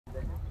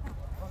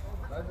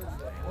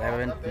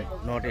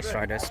11th Northeast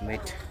Riders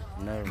meet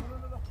NERM.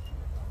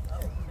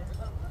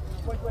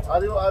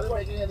 Are you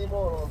making any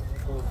more?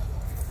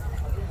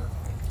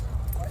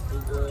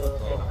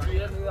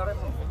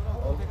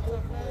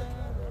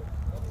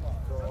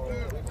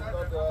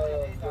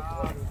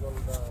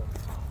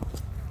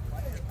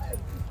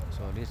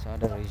 So these are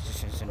the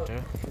registration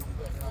center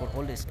for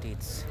all the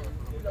states.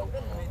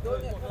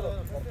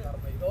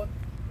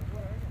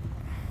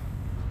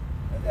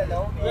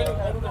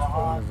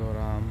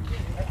 Mizoram,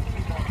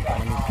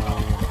 Manipur,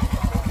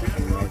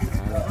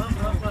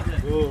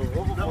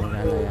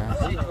 Meghalaya,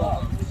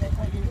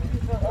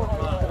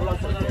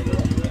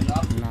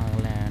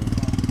 Nagaland,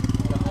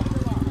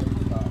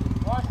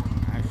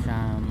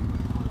 Assam,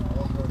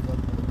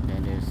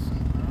 then there's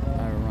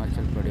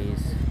Arunachal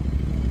Pradesh.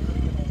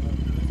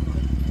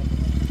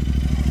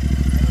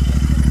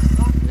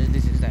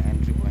 This is the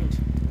entry point,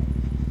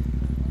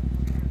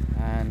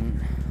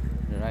 and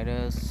the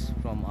riders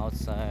from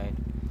outside,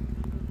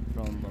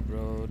 from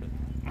abroad,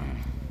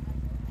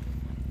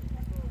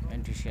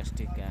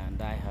 enthusiastic and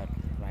die-hard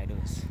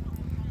riders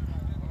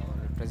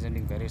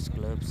representing various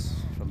clubs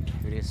from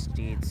various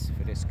states,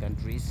 various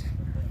countries.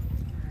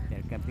 They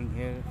are camping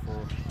here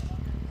for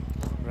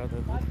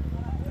brotherhood.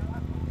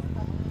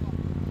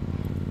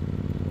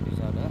 These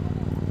are the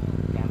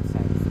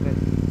campsites.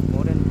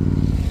 More than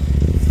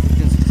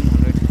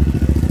 1600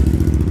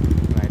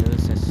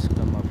 riders has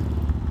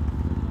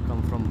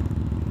come from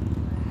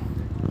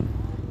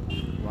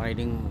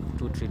riding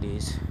 2-3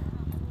 days.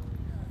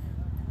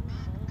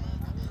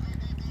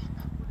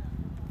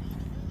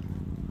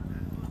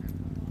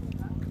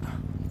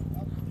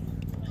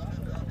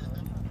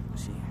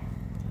 See,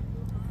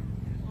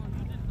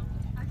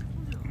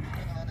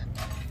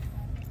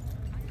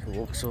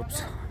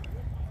 workshops.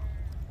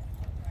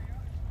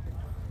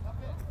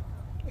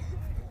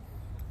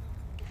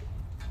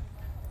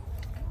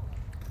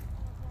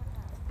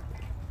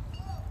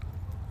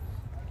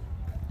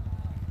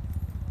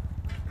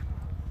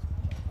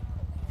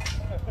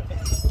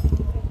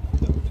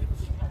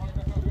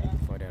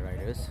 For the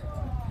riders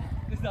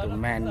to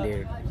man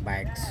their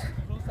bikes,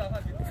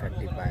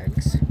 defective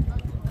bikes,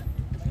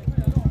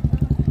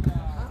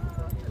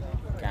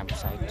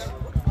 campsite.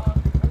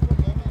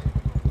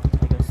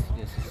 Because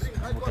this is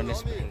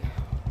Bhutanese Bay,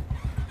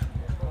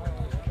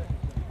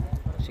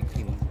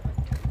 Sikkim.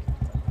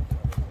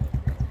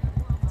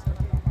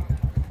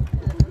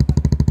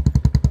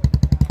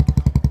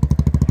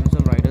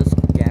 Some riders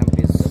camp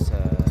is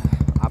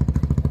up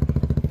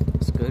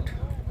skirt.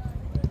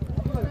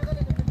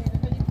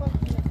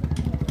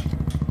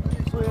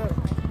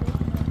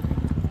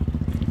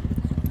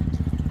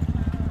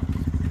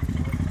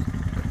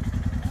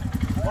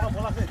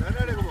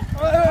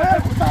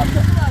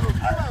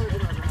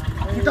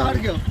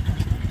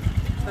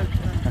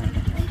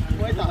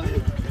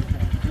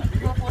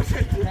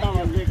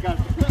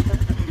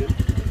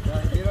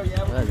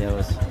 Well, there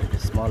was a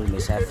small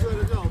mishap.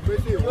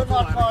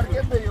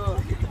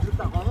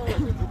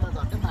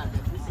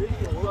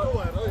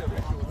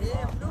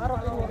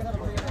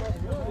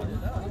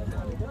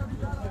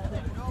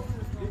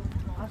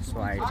 So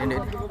I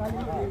attended,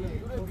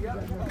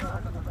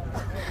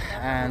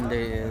 and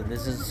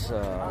this is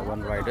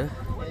one rider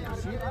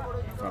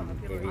from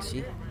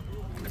AVC.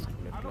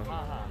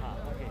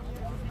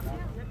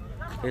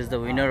 He is the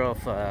winner of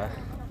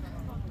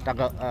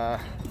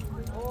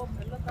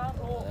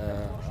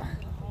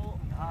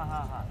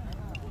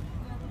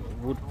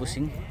wood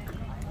pushing,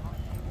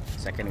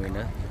 second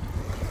winner.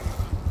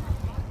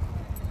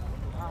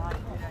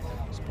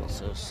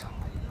 Sponsors.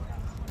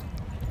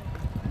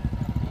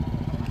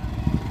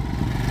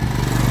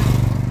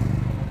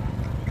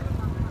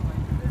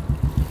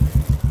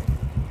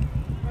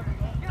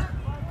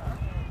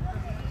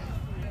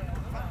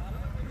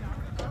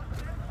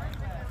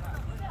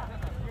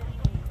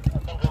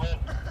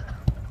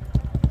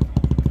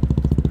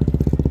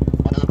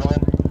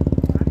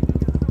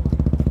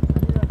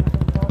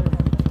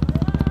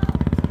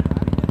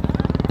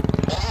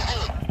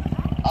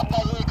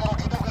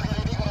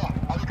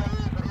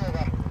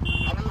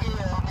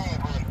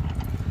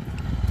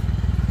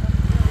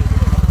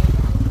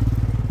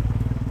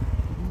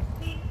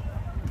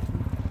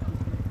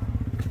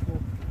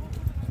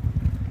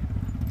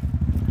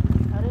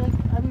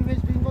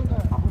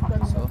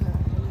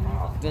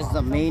 This is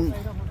the main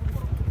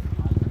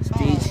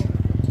stage.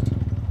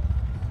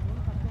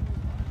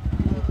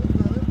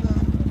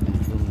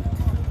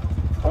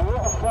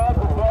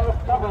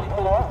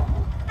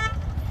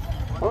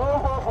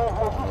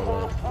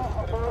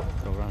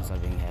 Programs are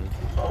being held.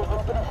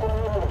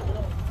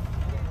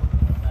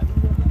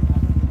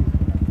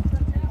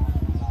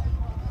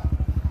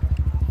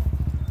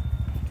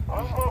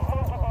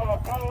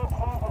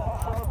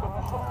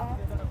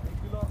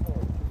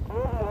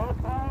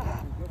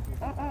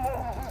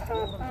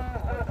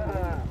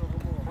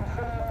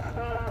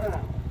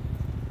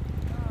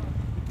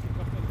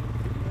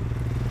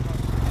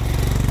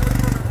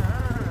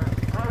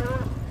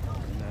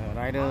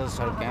 Riders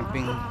are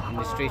camping in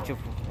the stretch of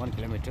 1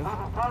 kilometer.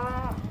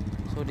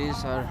 So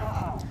these are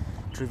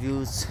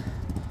tributes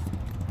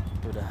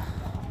to the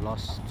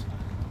lost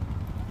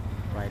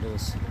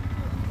riders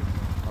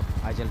of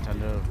Agile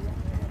Thunder,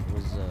 who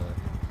is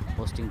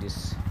hosting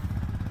this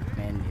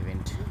main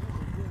event.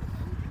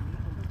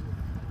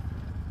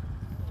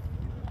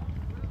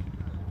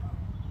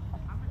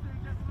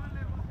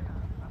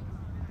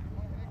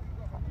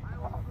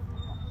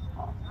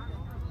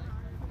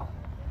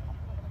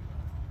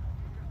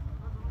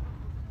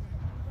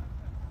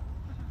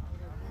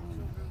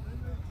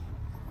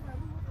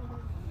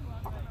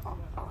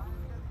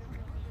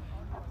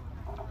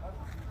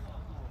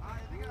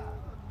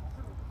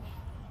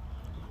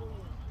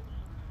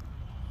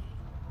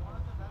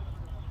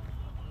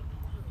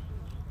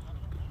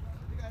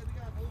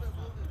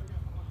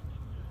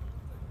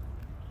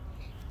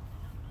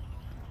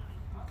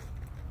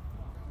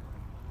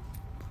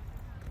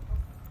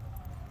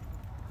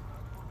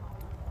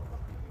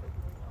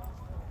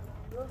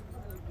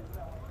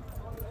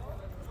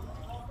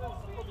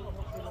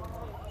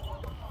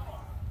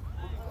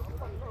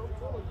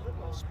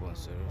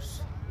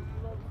 Sponsors.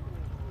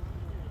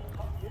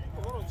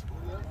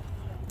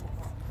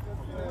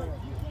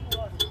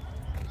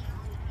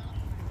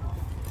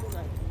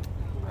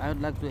 I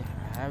would like to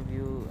have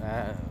you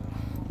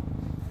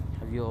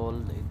all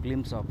a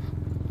glimpse of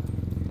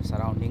the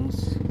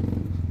surroundings,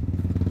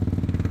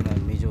 the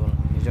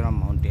Mizoram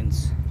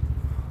mountains.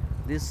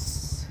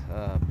 This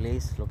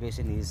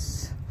location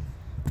is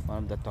one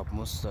of the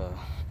topmost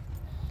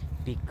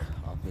peak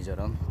of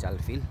Mizoram,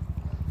 Chalfilh,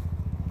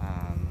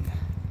 and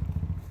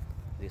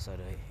these are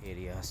the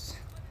areas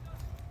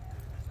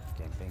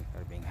camping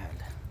are being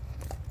held.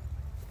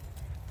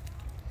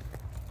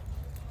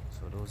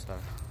 So those are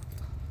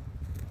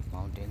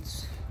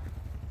mountains.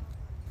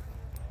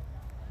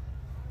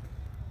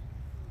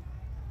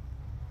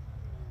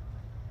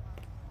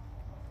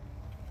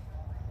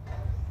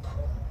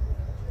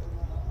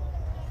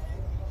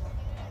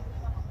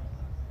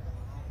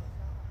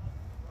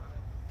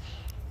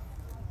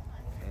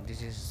 And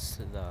this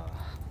is the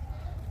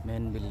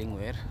main building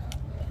where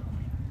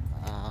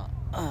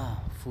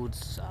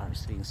foods are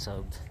being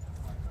served.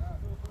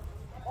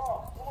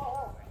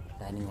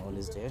 Dining hall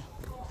is there.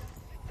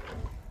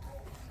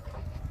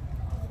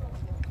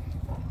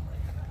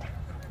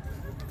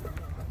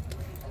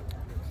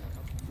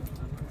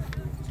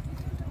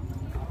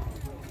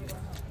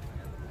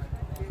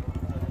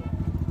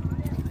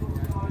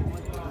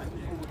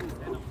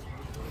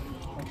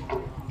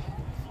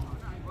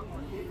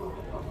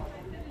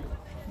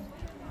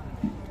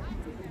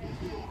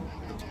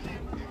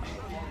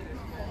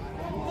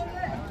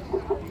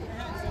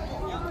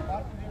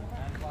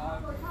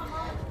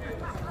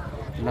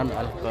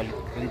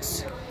 Non-alcoholic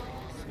drinks.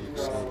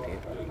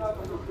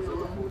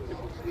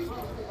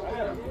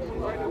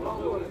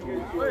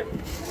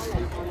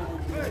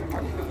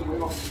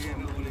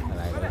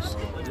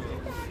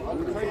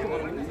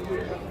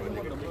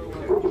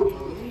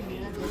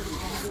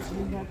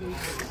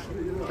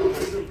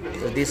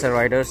 So these are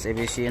riders,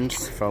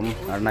 aviations from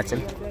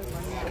Arunachal.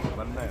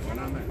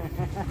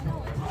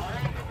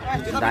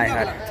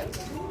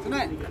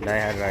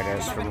 Die-hard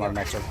riders from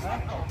Arunachal.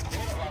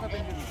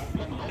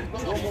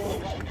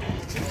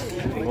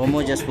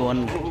 Momo just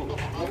won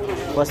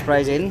first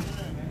prize in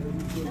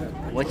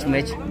which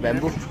match?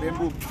 Bamboo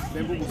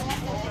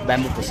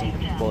pushing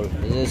pole.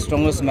 He's the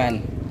strongest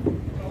man.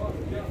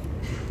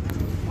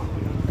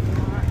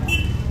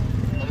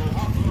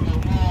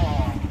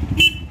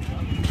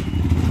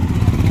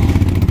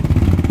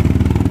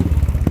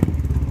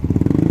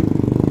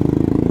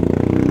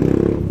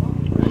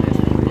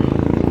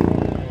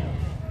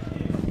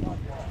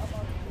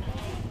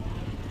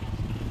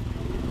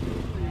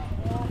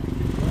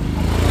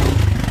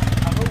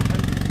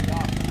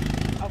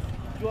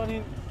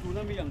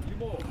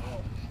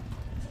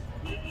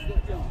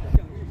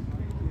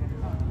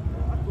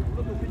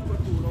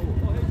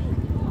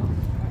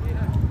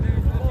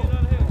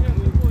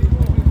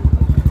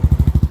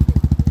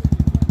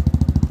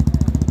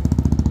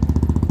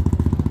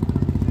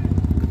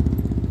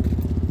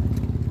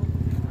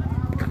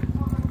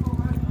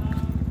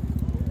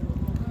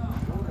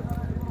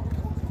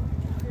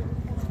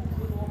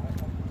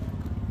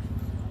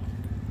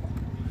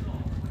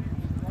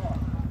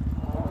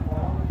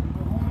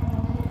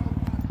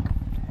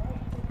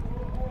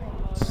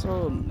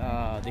 So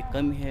they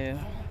come here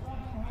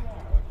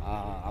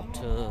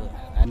after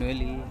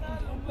annually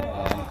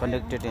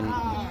conducted in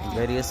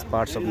various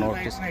parts of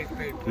Northeast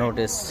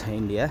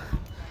India.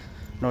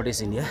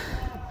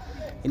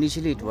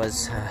 Initially, it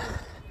was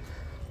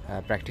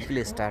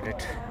practically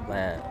started by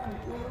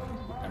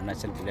a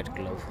National Billiard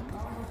Club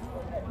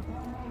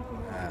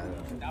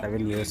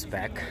 7 years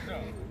back.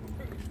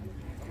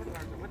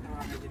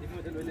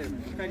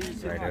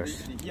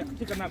 Riders.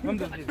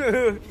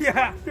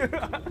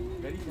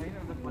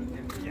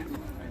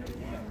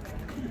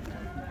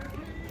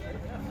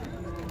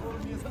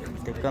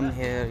 They come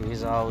here,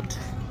 use out,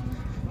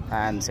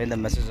 and send a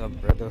message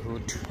of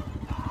brotherhood,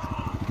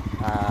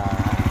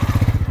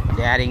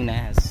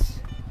 daringness,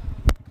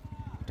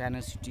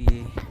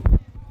 tenacity,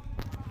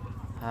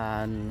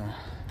 and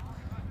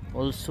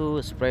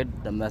also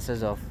spread the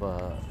message of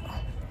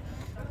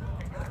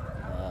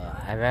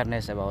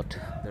awareness about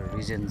the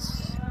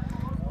regions.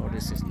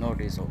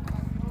 Nowadays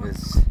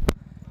is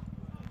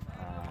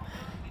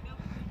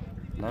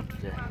not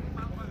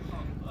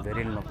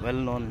very well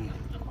known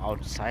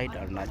outside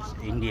or not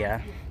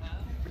India,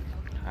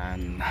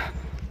 and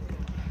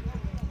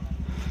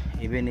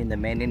even in the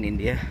main in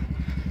India,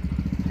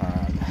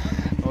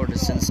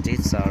 northern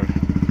states are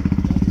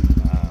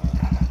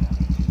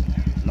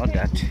not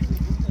that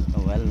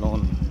well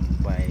known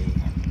by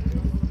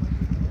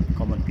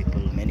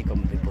many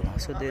common people.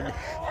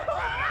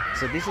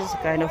 So this is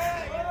kind of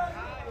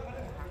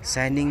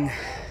sending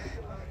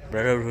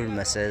brotherhood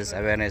message,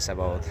 awareness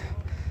about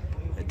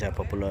the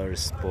popular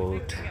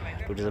sport,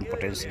 tourism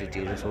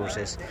potentiality,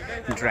 resources,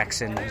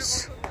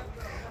 interactions.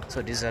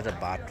 So these are the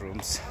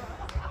bathrooms.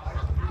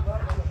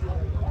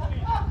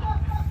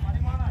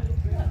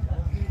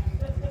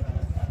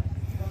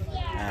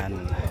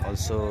 And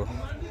also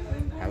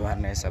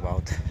awareness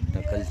about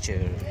the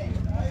culture.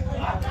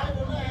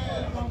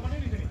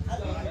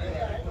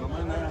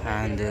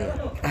 And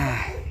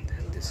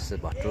this is a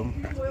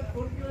bathroom.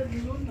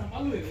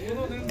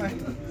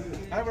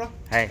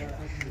 Hi.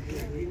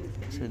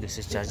 So this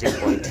is charging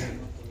point.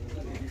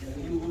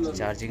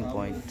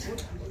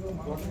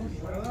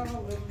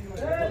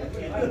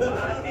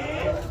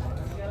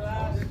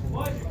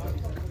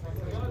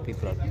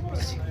 People are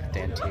pitching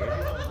tent here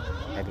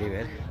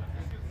everywhere.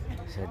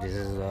 So this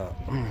is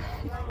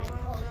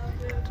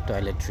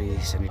toiletry,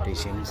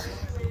 sanitation,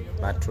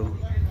 bathroom,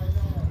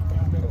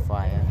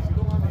 fire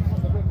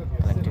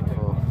collected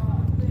for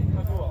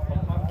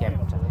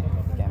camping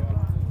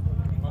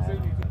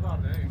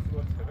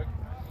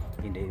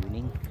in the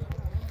evening.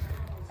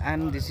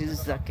 And this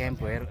is the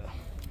camp where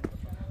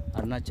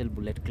Arunachal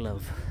Bullet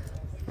Club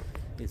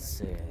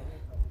is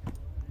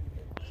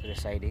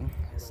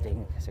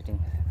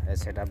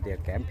set up their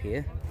camp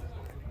here.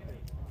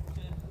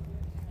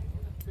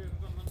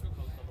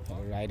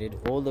 Rided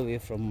all the way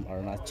from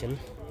Arunachal,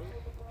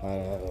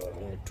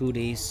 2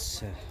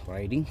 days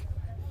riding.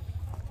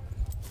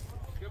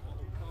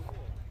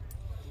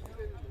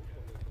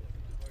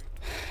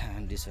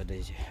 And these are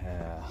the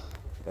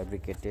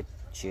fabricated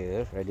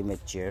chair,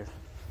 ready-made chair.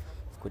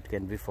 It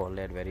can be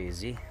folded very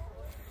easy.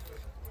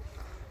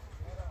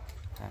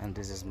 And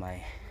this is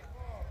my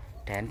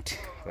tent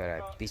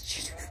where I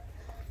pitched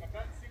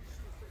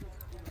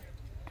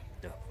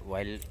the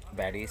wild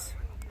berries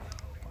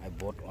I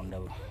bought on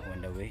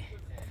the way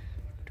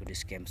to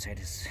this campsite.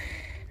 Is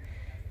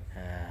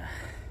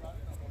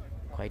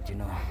quite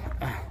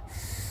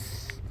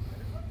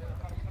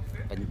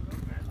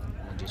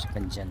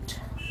pungent.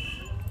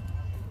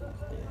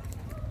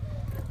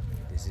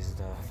 This is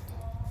the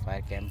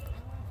fire camp.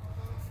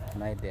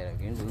 Tonight they are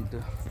again going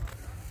to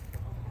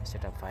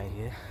set up fire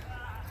here.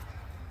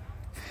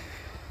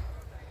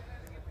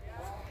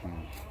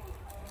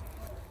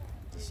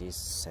 This is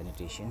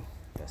sanitation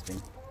dustbin.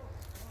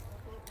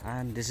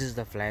 And this is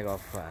the flag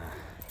of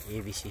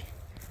ABC,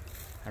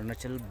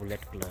 Arunachal Bullet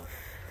Club,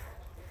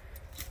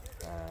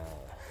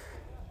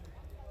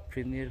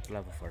 premier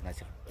club of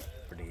Arunachal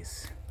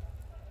Pradesh,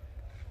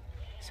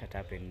 set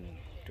up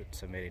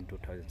somewhere in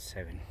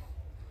 2007.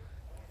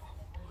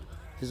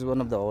 This is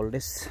one of the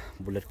oldest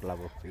bullet club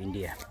of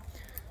India.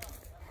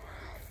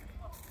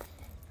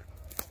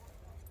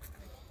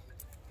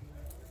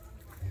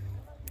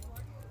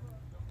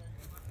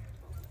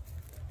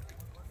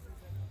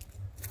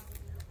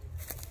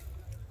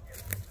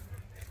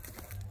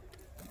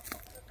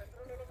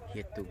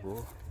 Yet to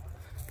go,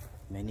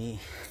 many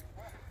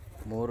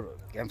more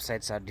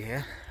campsites are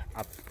there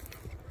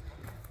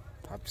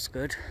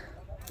upskirt.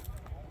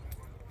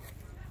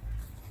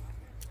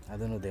 I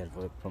don't know they are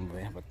from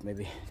where, but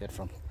maybe they're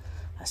from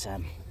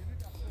Assam,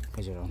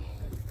 Mizoram.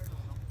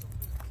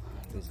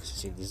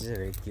 This is a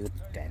very cute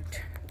tent.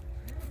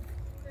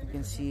 You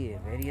can see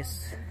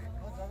various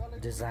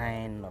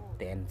design of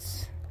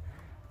tents,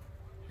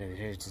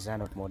 various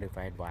design of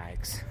modified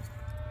bikes.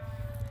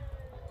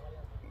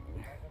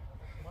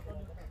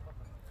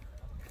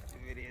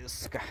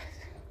 Various guys.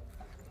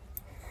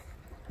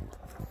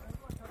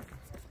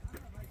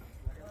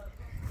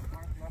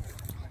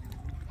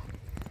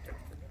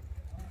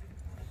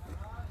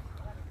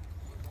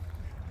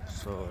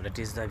 So that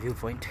is the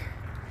viewpoint.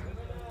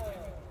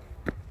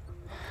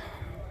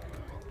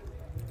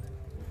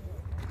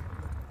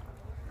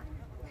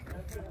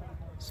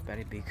 It's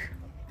very big.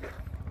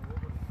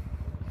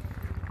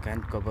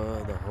 Can't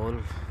cover the whole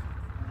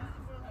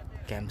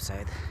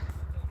campsite.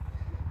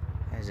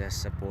 It's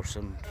just a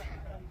portion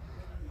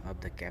of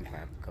the camp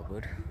I've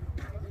covered.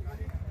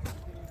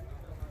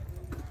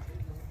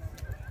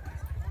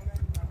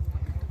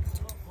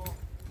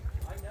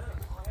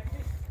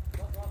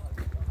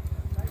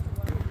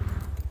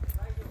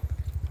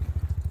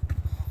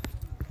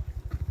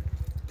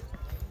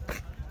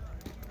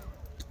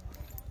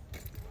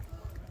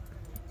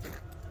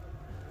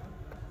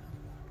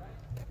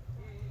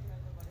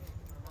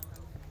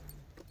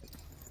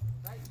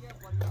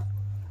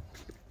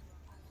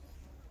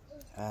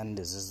 And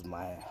this is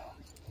my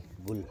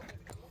bull,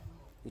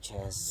 which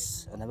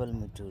has enabled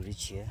me to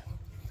reach here,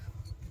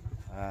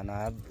 and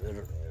I have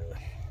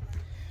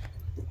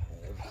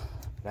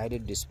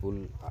ridden this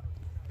bull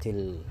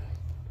till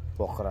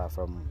Pokhara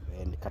from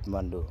in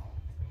Kathmandu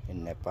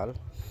in Nepal.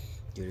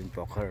 During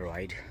Pokhara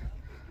ride,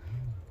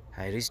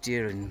 I reached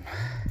here in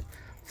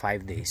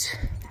 5 days.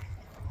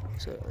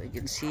 So you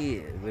can see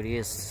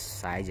various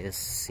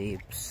sizes,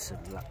 shapes.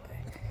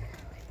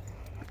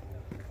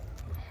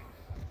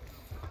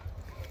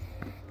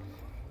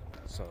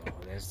 So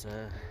there's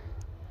a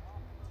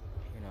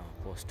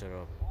poster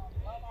of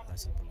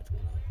National Political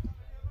Club.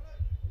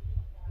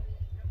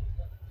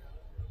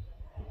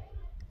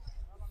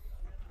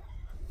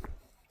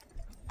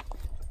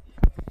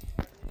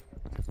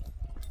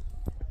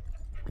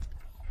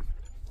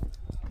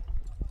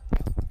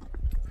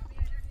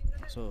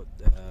 So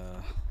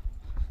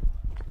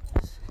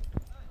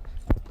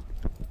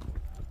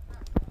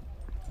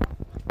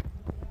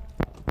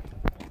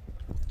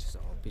just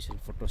official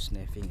photo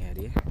snapping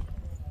area.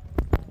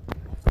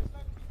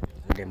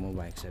 Demo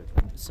bikes are,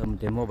 some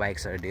demo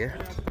bikes are there.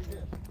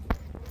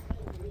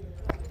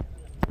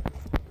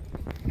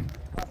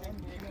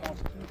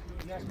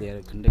 They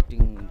are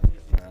conducting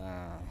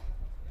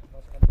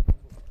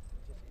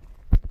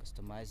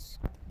customized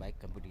bike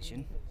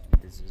competition.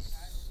 This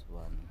is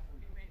one,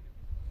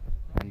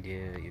 and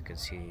here you can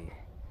see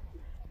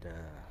the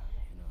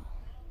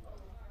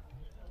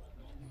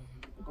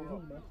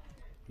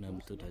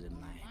NERM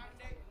 2009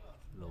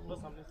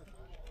 logo.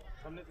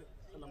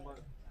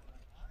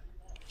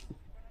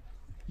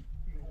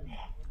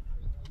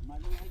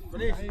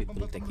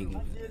 People taking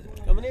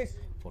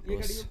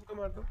photos.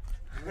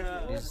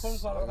 This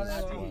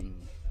one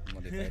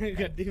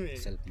modified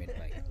self-made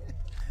bike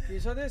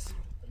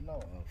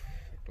of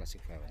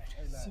classic 500.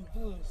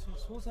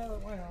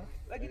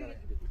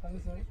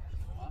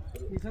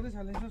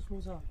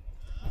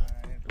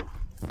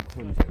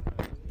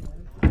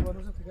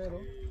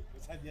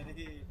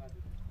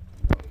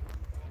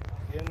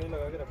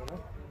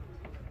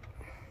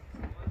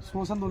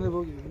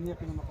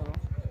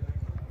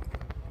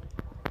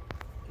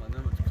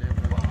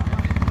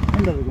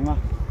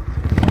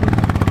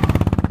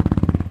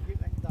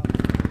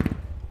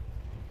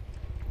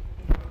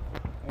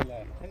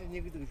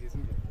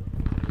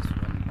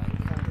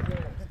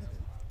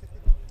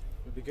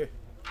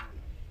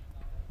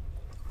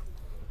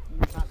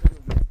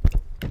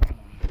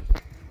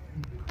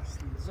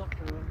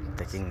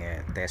 Taking a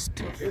test.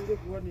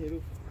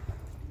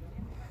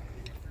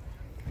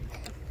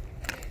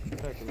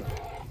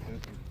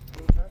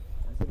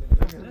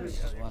 This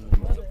is one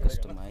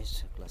customized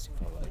classic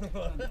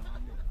 500.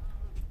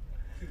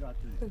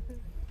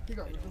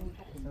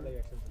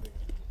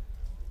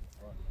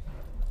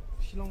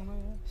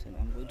 So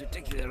I'm going to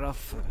take the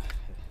rough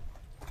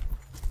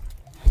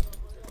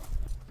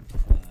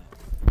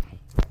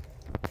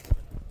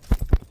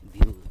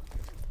view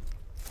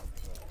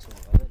of some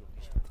other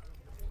location.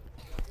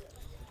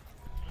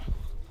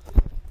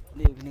 In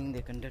the evening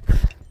they conduct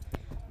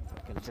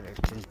cultural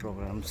exchange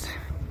programs.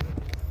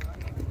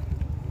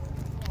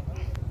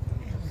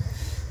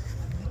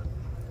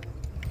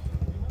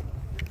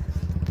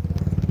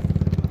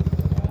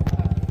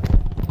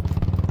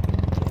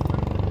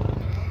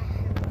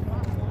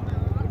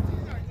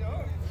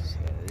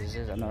 This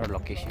is another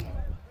location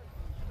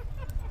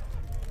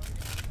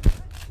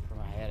from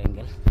a higher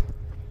angle.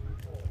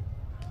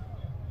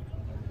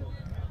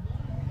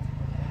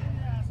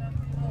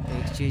 They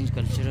exchange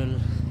cultural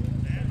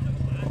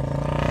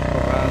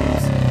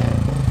programs,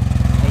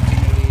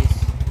 itineraries,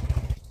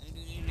 and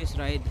during this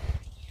ride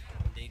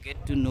they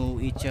get to know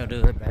each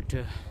other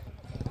better,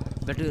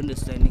 better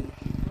understanding,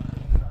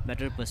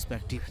 better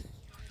perspective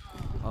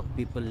of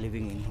people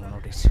living in one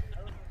of these.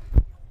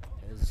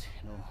 As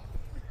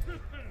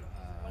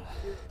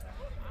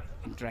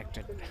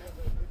interacted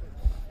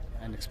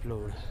and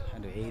explored,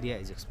 and the area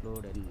is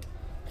explored, and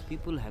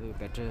people have a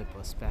better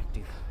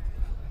perspective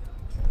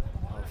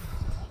of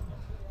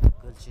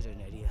culture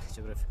and area,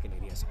 geographical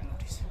areas of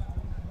notice.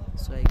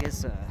 So I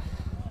guess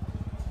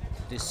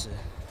this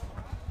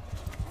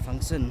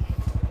function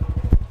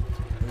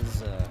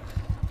is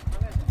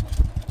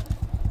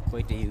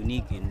quite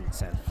unique in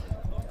itself.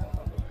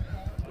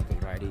 People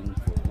riding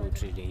for 2 or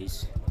 3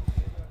 days,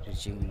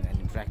 reaching and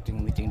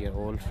interacting, meeting their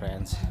old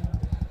friends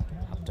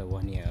after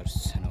 1 year,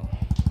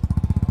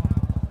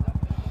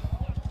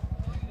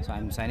 So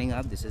I'm signing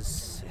up. This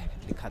is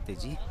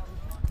Likhateji,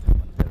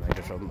 the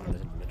rider from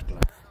Vanzau Mizoram.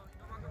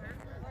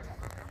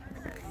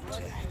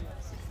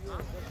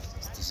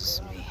 This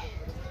is me.